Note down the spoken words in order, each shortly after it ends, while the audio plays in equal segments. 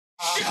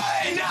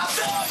Shine out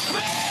the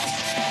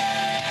best,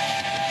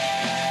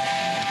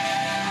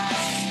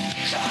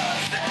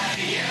 'cause then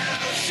you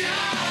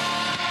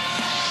shine.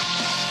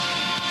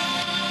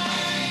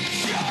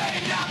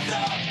 Shine out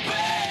the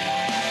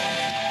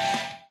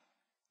best.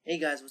 Hey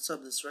guys, what's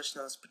up? This is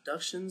R.A.P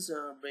Productions,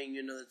 bringing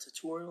you another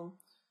tutorial.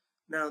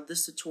 Now,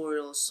 this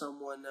tutorial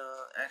someone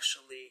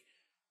actually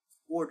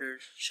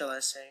ordered, shall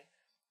I say.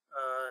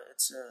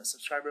 It's a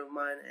subscriber of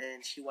mine,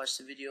 and he watched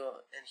the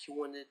video and he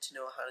wanted to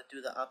know how to do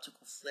the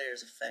optical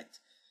flares effect,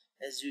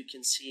 as you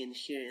can see in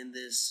here in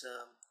this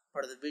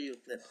part of the video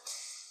clip.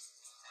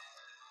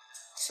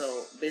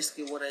 So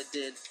basically what I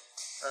did,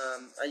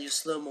 I used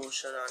slow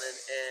motion on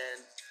it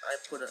and I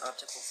put an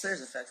optical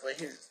flares effect right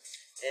here.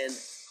 And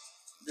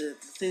the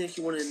thing that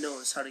you want to know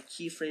is how to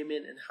keyframe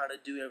it and how to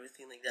do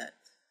everything like that.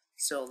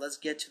 So let's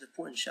get to the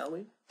point, shall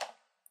we?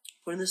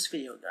 For in this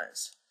video,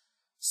 guys.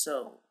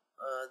 So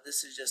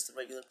this is just a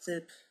regular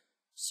clip.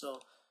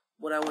 So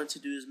what I want to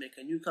do is make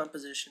a new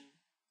composition.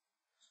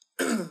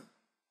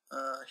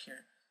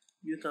 Here,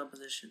 new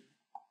composition.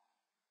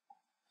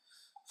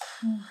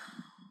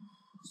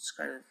 It's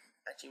kind of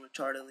acting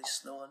retardedly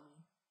slow on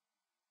me.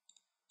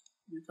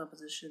 New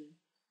composition.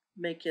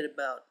 Make it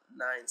about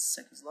 9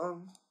 seconds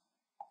long.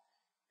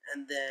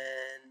 And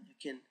then you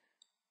can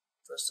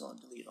first of all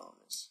delete all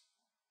this.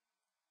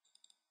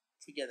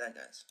 Forget that,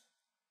 guys.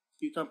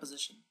 New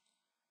composition.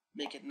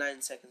 Make it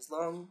 9 seconds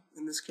long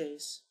in this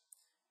case.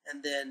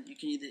 And then you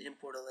can either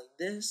import it like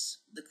this,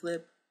 the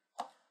clip,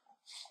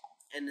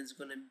 and it's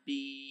gonna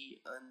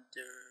be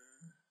under,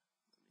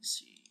 let me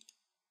see,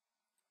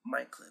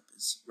 my clip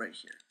is right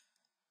here.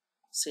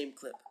 Same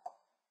clip.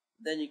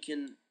 Then you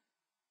can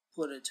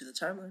put it to the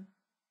timeline.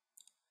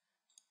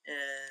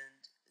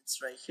 And it's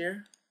right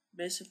here.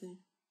 Basically,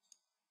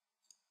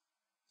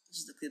 this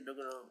is the clip they're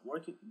gonna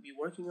be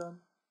working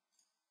on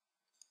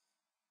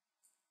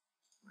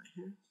right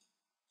here.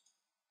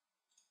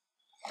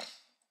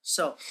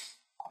 So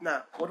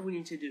now, what do we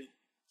need to do?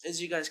 As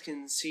you guys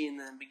can see in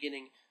the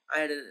beginning,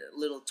 I added a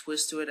little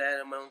twist to it. I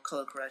added my own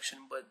color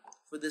correction, but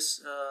for this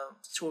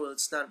tutorial,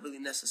 it's not really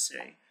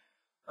necessary.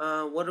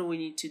 What do we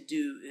need to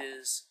do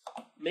is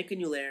make a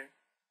new layer.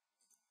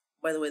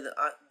 By the way, the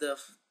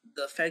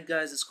effect,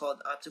 guys, is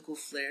called Optical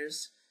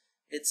Flares.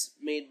 It's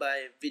made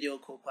by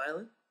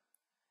Copilot,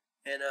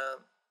 and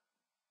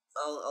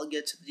I'll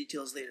get to the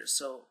details later.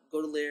 So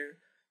go to layer,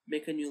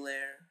 make a new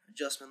layer,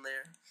 adjustment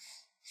layer,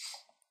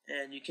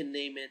 and you can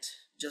name it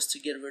just to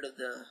get rid of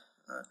the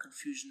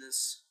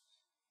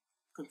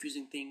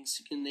confusing things.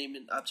 You can name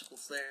it Optical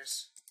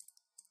Flares,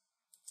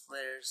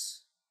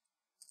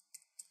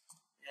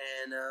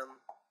 and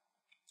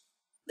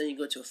then you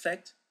go to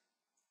Effect,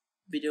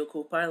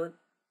 Copilot,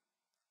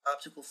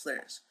 Optical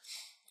Flares.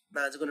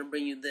 Now it's going to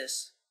bring you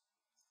this.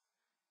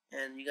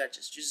 And you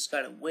just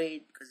gotta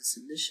wait because it's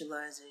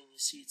initializing. You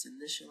see it's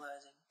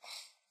initializing,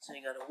 so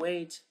you gotta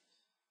wait.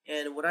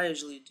 And what I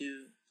usually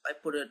do, I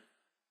put a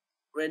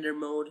render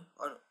mode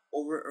on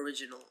over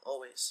original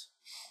always.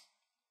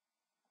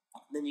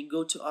 Then you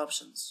go to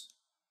options.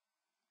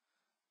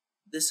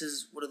 This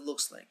is what it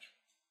looks like,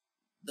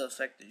 the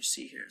effect that you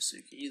see here. So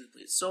you can either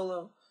play it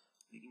solo,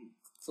 you can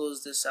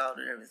close this out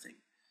and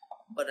everything.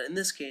 But in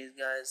this case,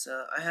 guys,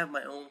 I have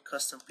my own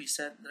custom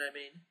preset that I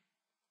made.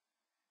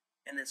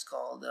 And it's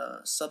called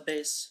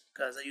Subbase,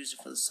 because I use it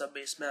for the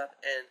Subbase map.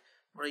 And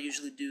what I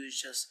usually do is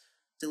just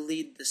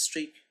delete the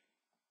streak,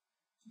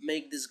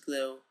 make this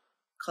glow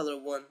color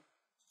 1,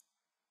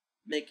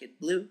 make it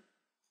blue,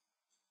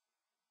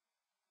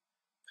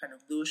 kind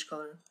of bluish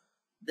color,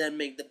 then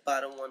make the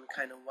bottom one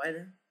kind of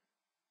whiter.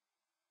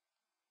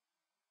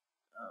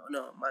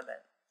 No, my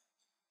bad.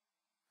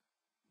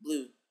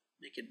 Blue,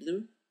 make it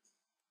blue,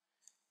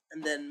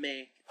 and then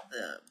make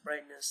the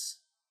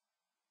brightness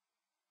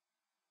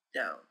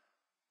down.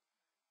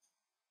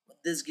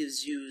 What this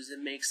gives you is it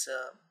makes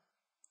a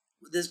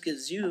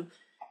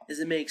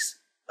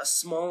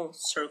small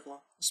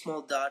circle, a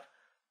small dot,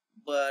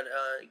 but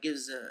it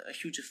gives a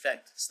huge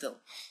effect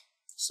still.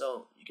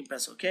 So you can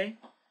press OK,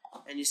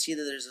 and you see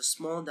that there's a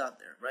small dot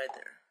there, right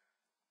there.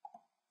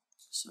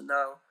 So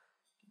now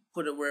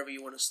put it wherever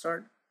you want to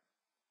start.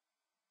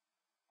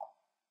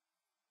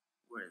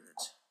 Where is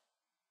it?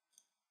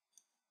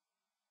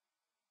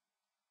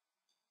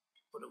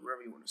 Put it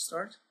wherever you want to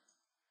start.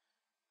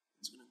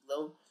 It's going to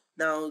glow.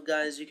 Now,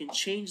 guys, you can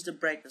change the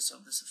brightness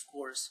of this, of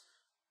course.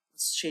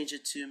 Let's change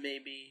it to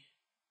maybe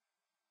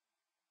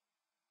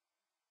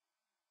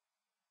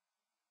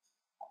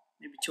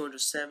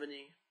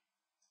 270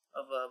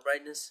 of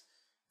brightness,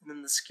 and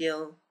then the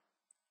scale.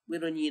 We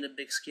don't need a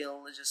big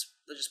scale. Let's just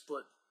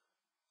put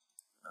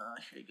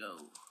here you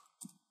go,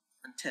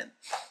 on 10.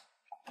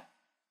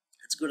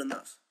 That's good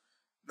enough.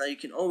 Now you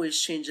can always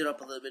change it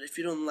up a little bit. If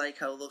you don't like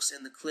how it looks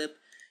in the clip,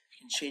 you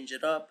can change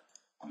it up.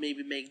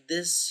 Maybe make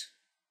this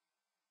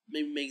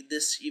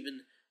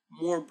even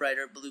more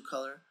brighter blue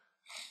color,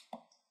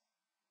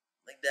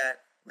 like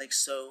that, like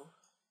so.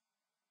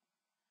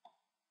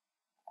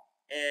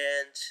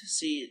 And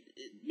see,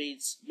 it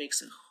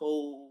makes a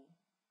whole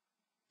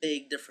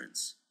big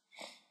difference.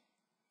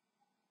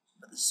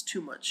 this is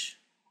too much,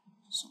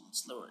 so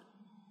let's lower it.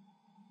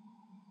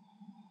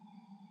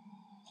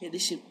 Okay,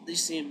 this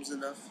seems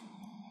enough.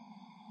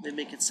 They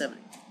make it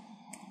 70.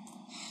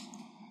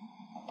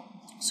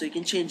 So you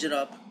can change it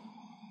up.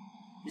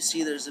 You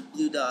see there's a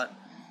blue dot.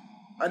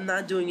 I'm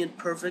not doing it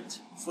perfect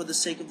for the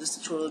sake of this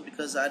tutorial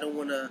because I don't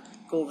want to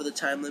go over the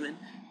time limit.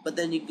 But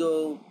then you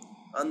go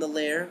on the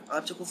layer,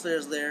 Optical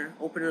Flares layer,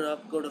 open it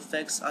up, go to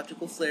Effects,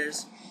 Optical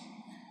Flares,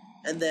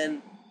 and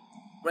then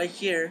right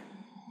here,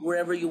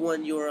 wherever you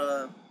want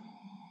your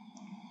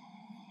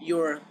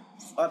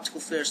optical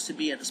flares to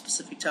be at a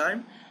specific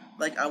time,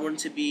 like I want it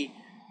to be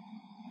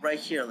right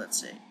here, let's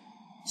say.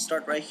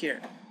 Start right here.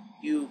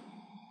 You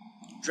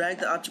drag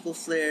the optical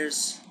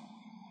flares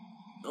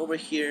over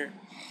here,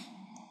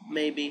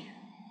 maybe,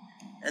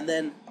 and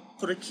then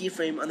put a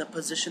keyframe on the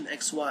position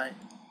XY.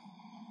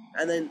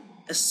 And then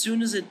as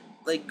soon as it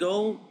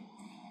go,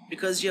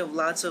 because you have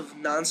lots of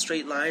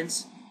non-straight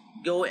lines,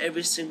 go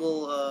every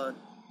single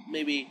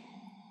maybe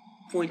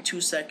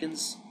 0.2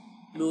 seconds,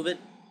 move it.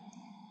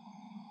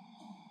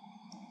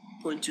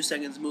 0.2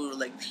 seconds, move it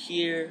like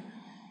here,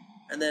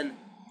 and then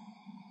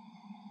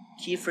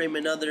keyframe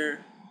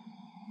another.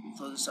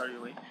 Close this out of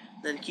your way.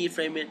 Then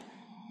keyframe it,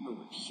 move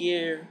it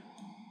here,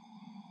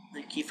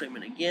 then keyframe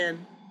it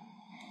again.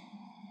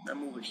 Now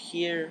move it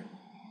here,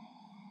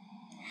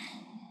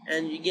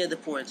 and you get the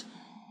point.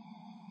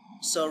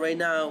 So right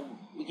now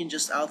we can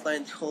just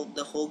outline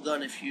the whole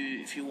gun if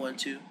you want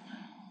to.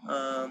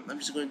 I'm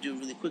just going to do it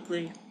really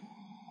quickly.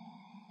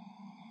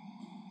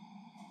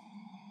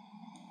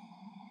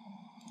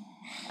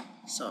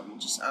 So I'm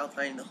just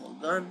outlining the whole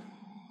gun.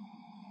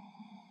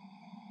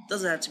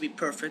 Doesn't have to be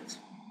perfect.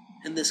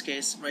 In this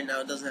case, right now,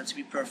 it doesn't have to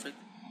be perfect.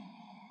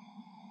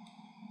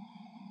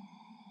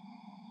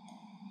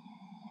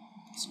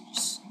 So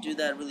just do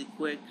that really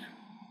quick.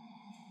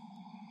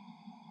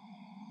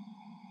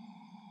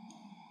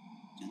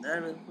 Do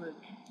that really quick.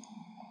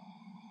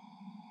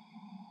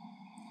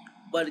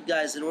 But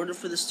guys, in order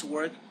for this to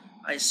work,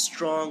 I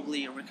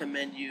strongly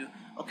recommend you.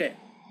 Okay,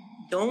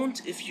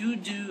 if you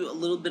do a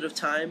little bit of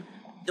time,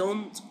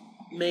 don't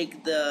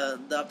make the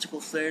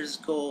optical flares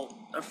go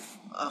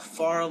a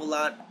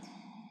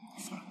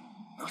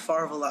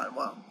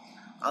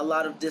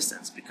lot of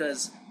distance,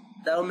 because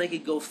that'll make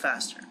it go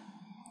faster.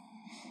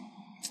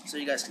 So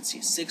you guys can see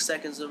 6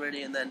 seconds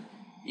already, and then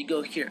you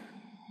go here.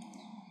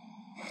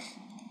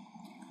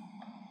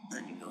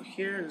 Then you go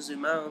here and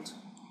zoom out.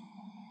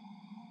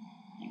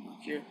 You go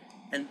here,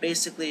 and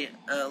basically,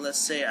 let's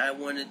say I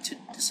wanted to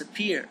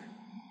disappear.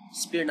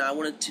 Now I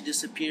want it to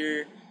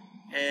disappear,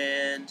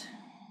 and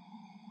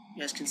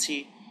you guys can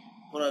see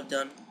what I've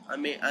done. I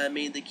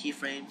made the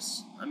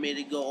keyframes. I made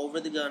it go over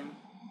the gun.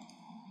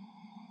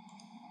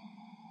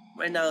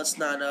 Right now it's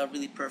not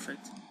really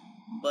perfect,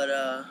 but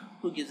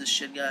who gives a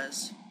shit,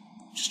 guys?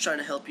 Just trying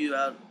to help you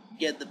out,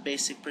 get the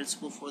basic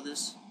principle for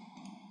this.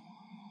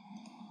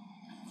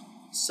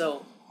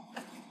 So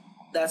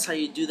that's how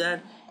you do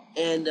that.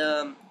 And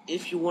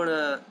if you want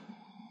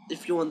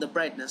the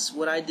brightness,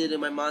 what I did in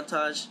my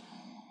montage,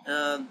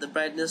 the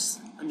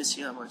brightness, let me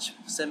see how much,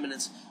 7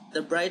 minutes.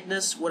 The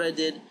brightness, what I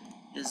did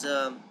is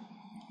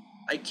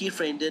I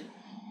keyframed it,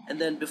 and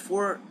then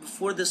before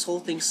this whole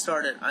thing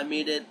started, I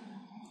made it,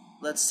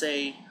 let's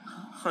say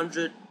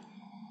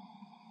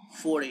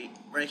 140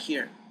 right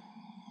here.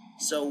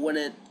 So when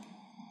it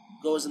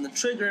goes in the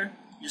trigger,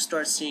 you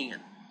start seeing it.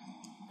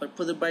 But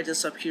put the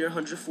brightness up here,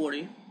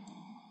 140,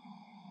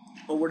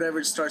 or whatever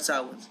it starts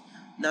out with.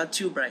 Not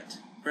too bright.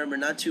 Remember,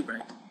 not too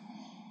bright.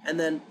 And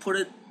then put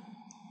it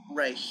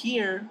right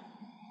here,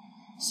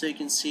 so you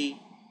can see.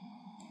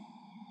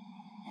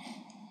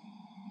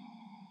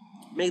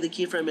 Make the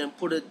keyframe and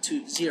put it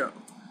to 0,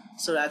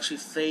 so it actually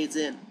fades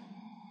in.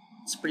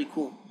 It's pretty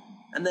cool.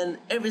 And then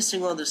every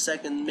single other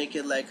second, make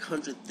it like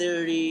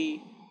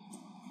 130,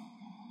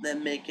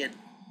 then make it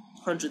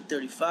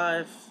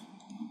 135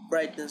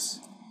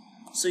 brightness,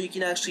 so you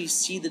can actually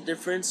see the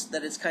difference,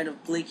 that it's kind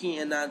of blinking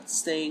and not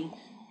staying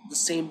the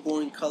same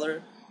boring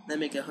color. Then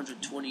make it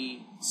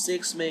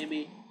 126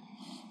 maybe,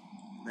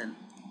 then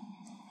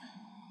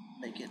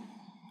make it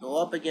go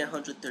up again,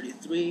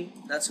 133.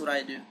 That's what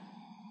I do.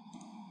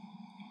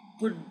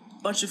 Put a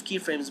bunch of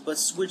keyframes, but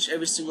switch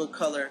every single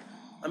color.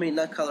 I mean,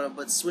 not color,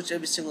 but switch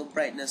every single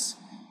brightness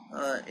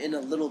in a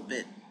little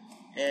bit,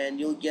 and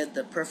you'll get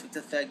the perfect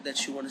effect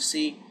that you want to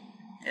see.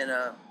 And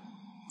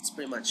that's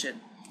pretty much it.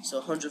 So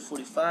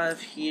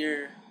 145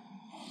 here,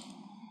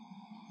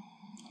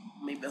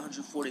 maybe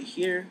 140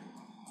 here.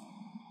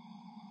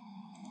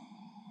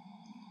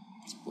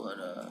 Let's put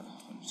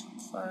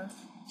 125.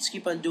 Just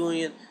keep on doing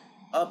it,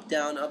 up,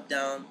 down,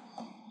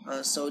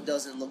 so it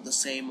doesn't look the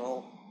same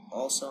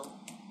also.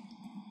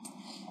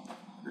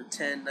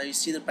 110. Now you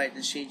see the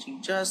brightness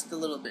changing just a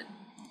little bit.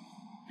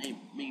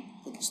 Maybe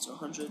put this to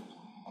 100.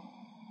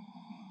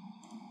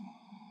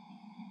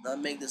 Now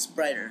make this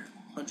brighter,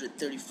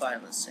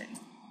 135, let's say.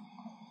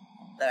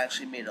 That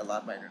actually made it a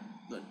lot brighter.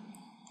 Good.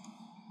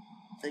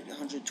 Make it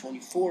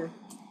 124.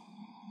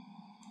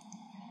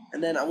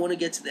 And then I want to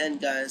get to the end,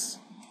 guys.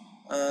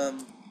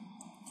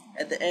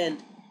 At the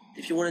end,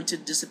 If you want it to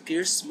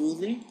disappear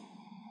smoothly,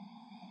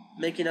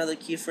 make another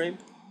keyframe,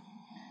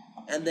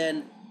 and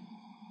then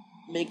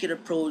make it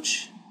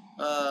approach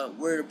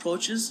where it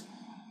approaches.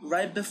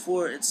 Right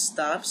before it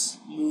stops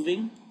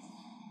moving,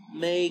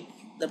 make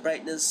the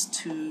brightness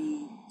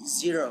to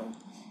 0,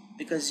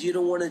 because you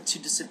don't want it to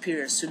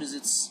disappear as soon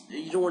as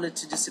you don't want it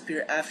to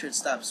disappear after it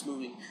stops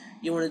moving.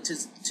 You want it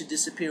to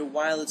disappear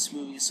while it's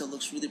moving, so it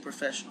looks really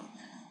professional.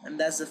 And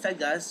that's the effect,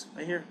 guys,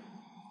 right here.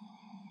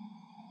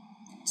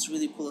 It's a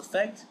really cool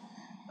effect.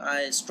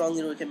 I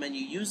strongly recommend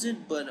you use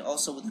it, but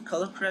also with the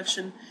color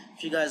correction.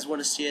 If you guys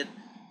want to see it,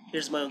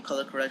 here's my own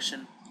color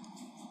correction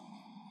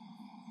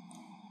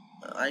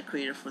I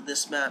created for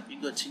this map. You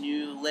go to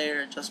new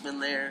layer, adjustment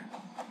layer,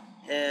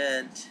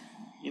 and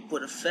you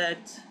put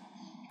effect,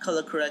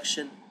 color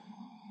correction,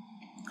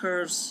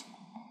 curves.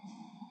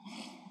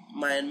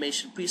 My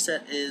animation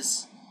preset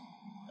is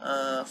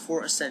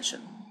for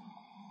Ascension.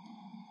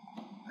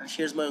 And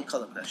here's my own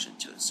color correction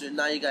to it. So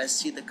now you guys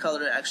see the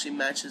color actually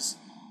matches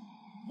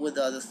with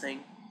the other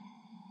thing,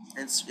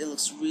 and it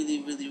looks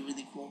really, really,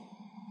 really cool,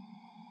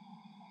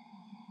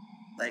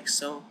 like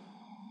so.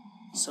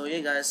 So yeah,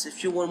 guys,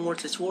 if you want more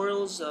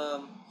tutorials,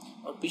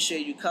 I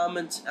appreciate you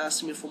comment,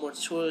 asking me for more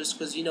tutorials,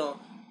 because you know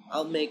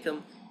I'll make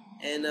them,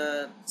 and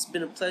it's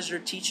been a pleasure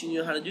teaching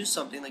you how to do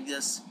something like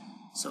this.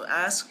 So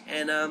ask,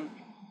 and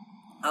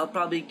I'll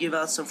probably give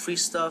out some free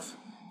stuff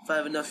if I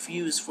have enough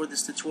views for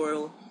this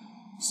tutorial.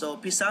 So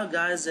peace out,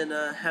 guys, and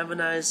have a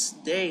nice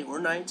day or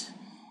night,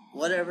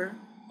 whatever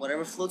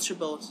floats your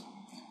boat.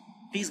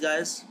 Peace,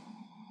 guys.